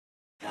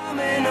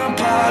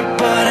apart,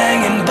 but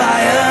hanging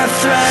by a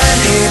thread.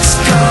 It's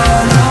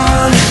gone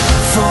on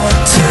for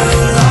too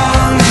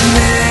long, and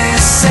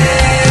this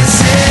is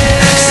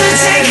it. So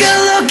take a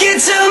look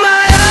into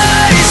my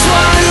eyes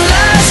one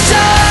last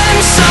time,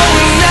 so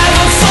we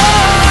never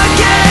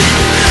forget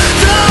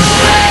the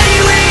way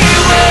we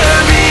were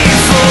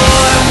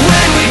before,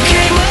 when we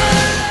came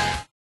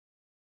alive.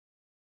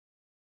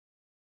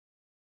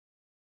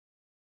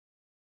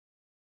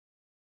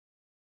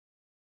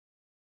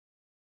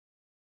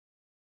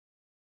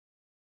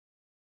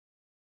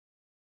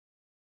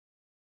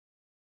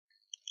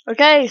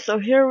 Okay, so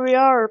here we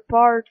are,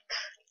 part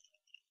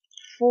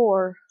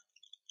 4.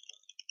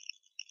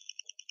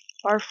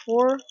 Part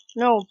 4?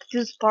 No,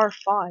 this is part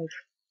 5.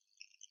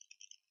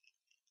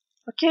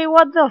 Okay,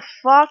 what the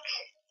fuck?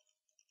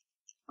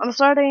 I'm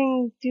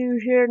starting to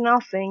hear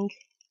nothing.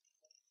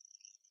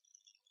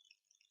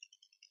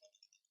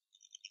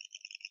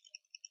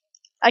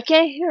 I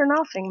can't hear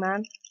nothing,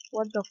 man.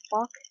 What the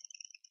fuck?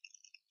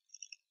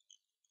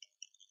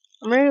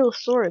 I'm really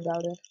sorry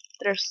about it.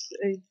 There's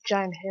a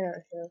giant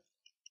hair here.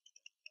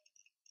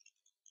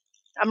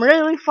 I'm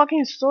really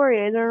fucking sorry.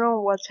 I don't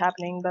know what's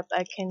happening, but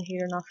I can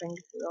hear nothing,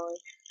 really.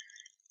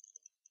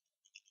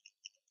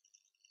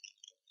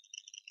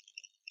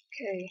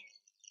 Okay.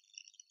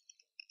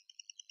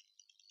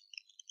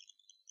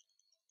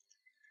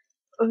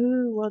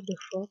 Ooh, what the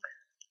fuck?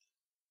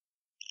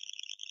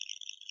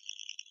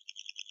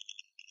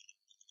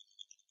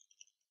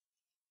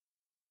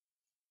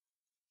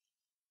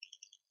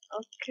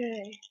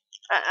 Okay.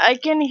 I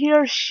can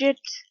hear shit.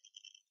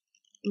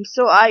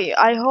 So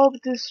I hope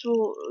this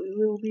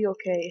will be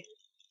okay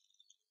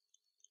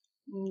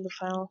in the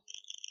final.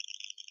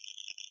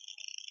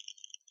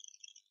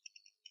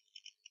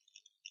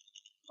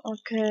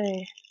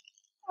 Okay.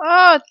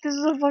 Ah, this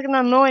is fucking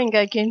annoying.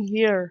 I can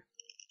hear.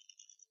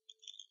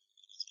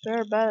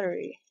 Spare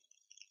battery.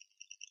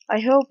 I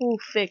hope we'll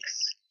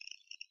fix.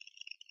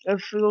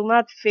 If we will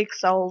not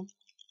fix, I'll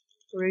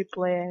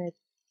replay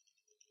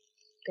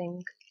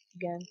anything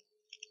again.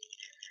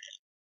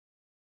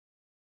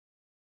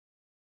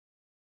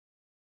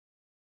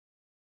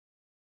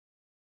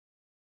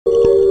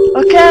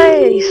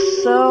 Okay,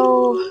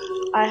 so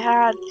I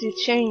had to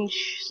change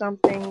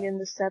something in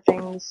the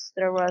settings.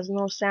 There was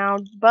no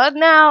sound, but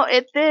now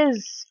it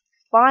is.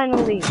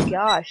 Finally,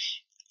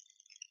 gosh.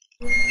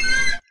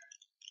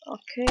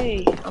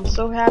 Okay, I'm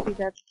so happy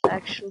that I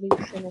actually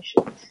finished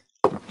it.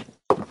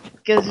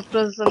 Because it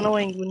was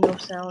annoying with no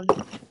sound.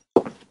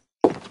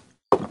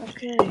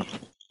 Okay.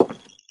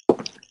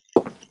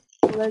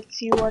 Let's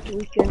see what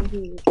we can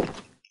do.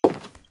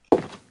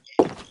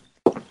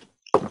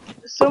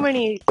 So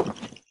many...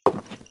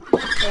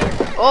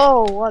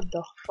 Oh, what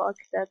the fuck?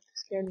 That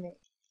scared me.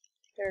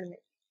 Scared me.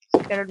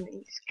 Scared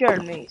me.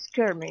 Scared me.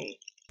 Scared me.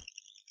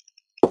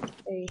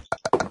 Hey.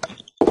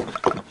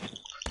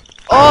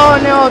 Oh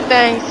no,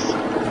 thanks.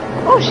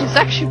 Oh, she's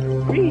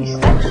actually pretty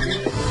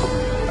sexy.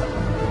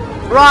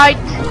 Right.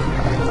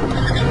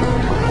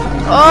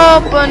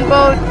 Open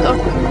both.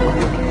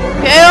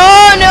 Okay.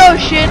 Oh no,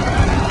 shit.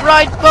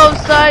 Right, both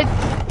sides.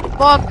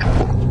 Fuck.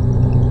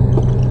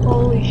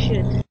 Holy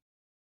shit.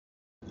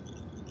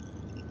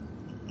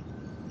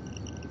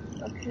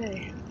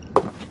 Okay.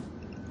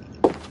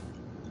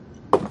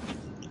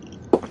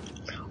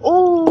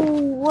 Oh,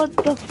 what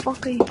the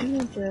fuck are you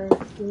doing there,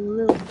 you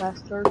little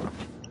bastard?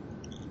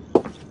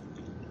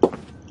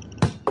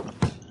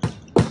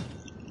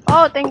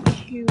 Oh,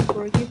 thank you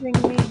for giving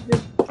me the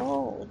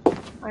ball.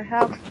 I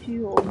have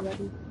 2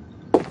 already.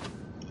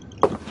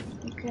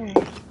 Okay,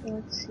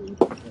 let's see.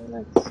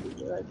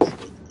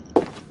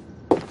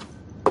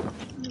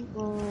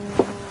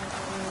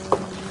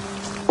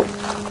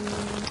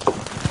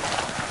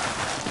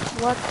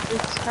 What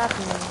is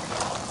happening?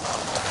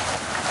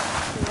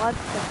 What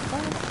the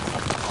fuck?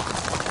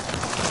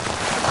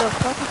 What the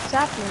fuck is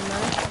happening,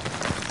 man?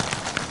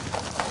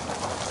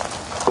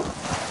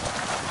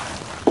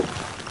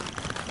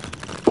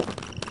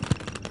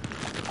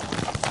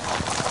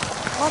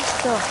 What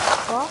the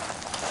fuck?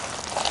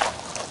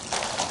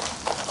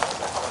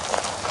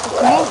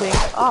 It's moving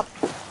up.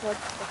 What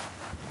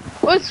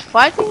the... Oh, it's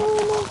fighting with me?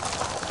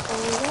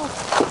 Oh, what?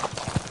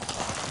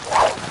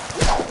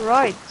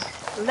 Right.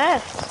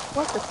 Left.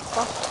 What the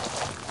fuck?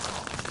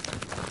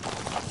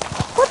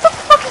 What the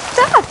fuck is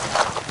that?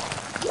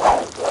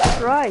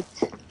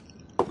 Right.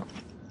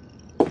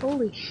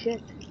 Holy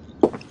shit.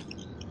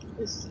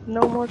 Is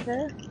no more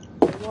there?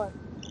 Or what?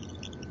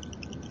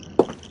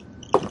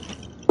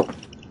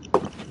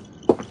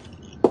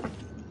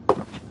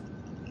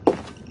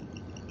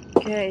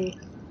 Okay.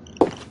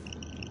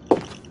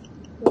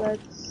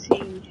 Let's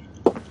see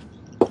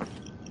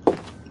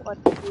what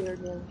we're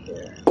doing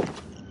here.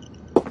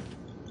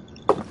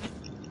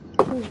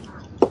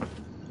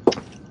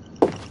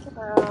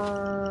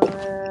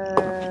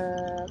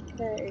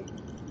 Okay.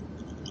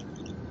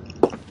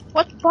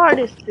 What part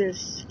is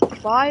this?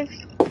 5?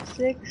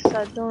 6?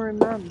 I don't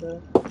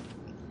remember.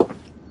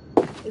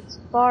 It's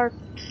part...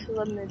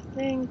 let me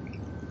think...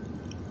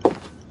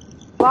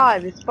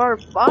 5. It's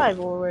part 5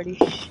 already.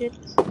 Shit.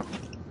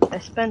 I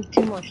spent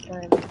too much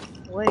time.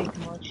 Way too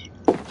much.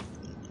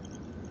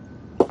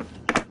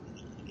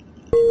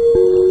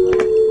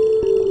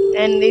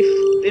 And if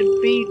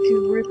it be to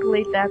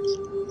replay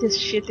this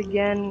shit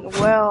again,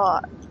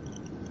 well,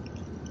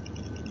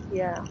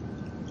 yeah.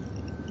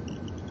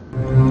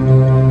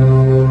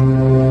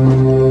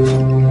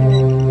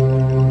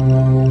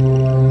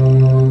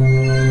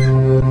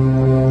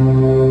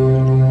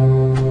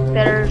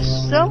 There's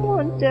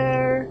someone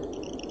there.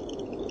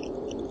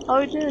 How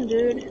you doing,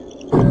 dude?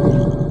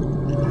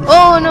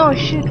 Oh no,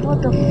 shit!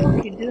 What the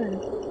fuck you doing?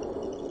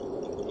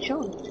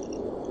 Jumped.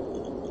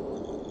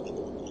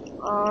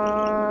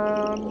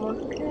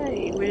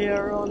 Okay, we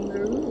are on the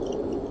roof.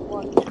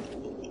 What?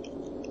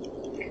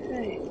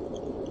 Okay.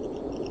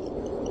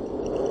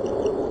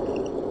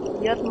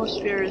 The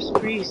atmosphere is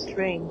pretty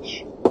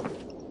strange.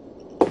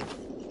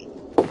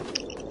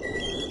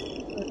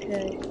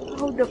 Okay.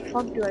 How the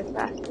fuck do I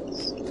pass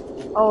this?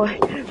 Oh, I'm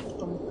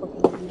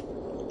fucking weak.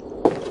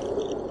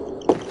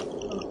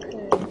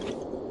 Okay.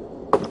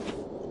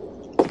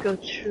 Let's go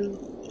through.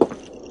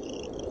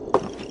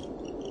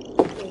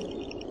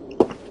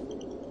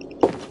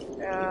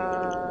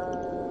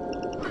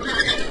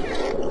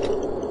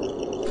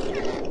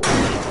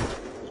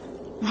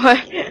 What?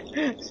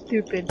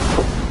 Stupid.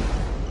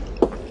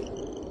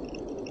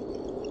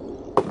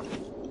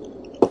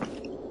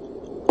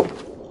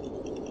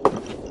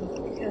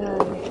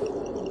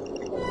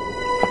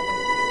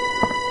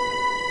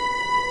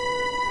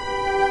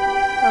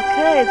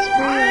 Okay, it's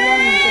pretty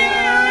long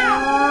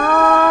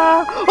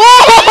down.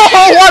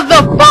 Oh, what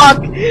the fuck?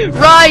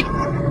 Right,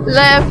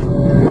 left.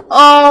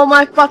 Oh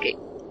my fucking.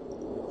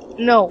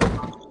 No.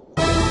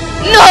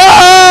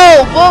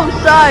 No! Both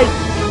sides!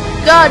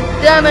 God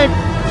damn it!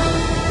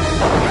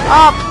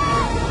 Up!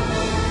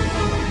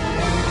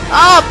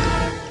 Up!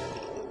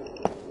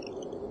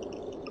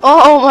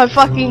 Oh, my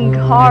fucking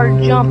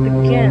hard jump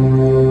again.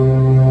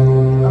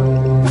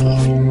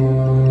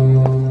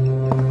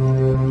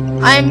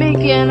 I'm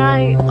making,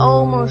 I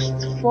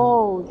almost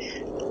fall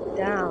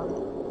down.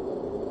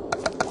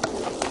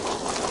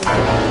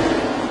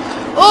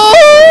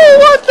 Oh,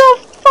 what the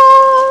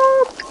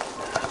fuck?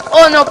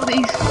 Oh no,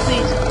 please,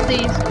 please,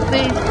 please,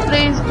 please,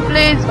 please,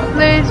 please,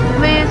 please,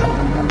 please.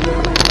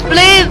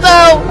 Please,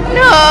 though!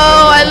 No,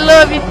 I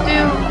love you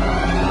too.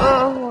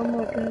 Oh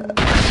my god.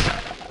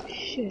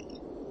 Shit.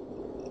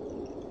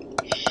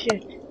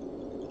 Shit.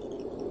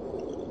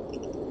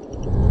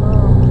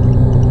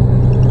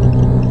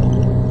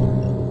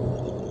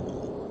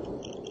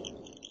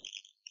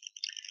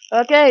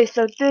 Okay,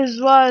 so this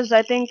was,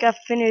 I think I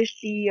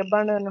finished the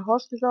abandoned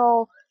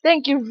hospital.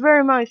 Thank you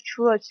very much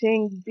for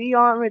watching. Be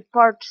on with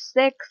part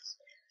 6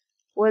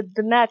 with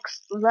the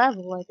next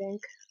level, I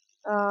think.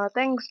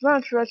 Thanks very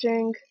much for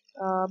watching.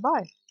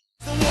 Bye.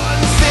 The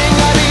one thing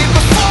I need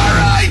before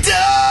I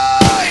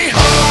die.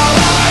 All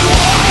I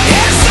want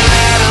is a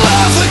little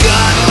of the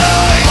good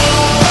life.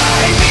 All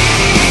I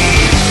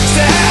need is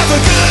to have a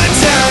good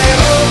time.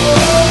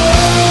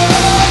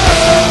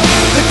 Oh,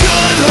 the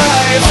good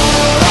life.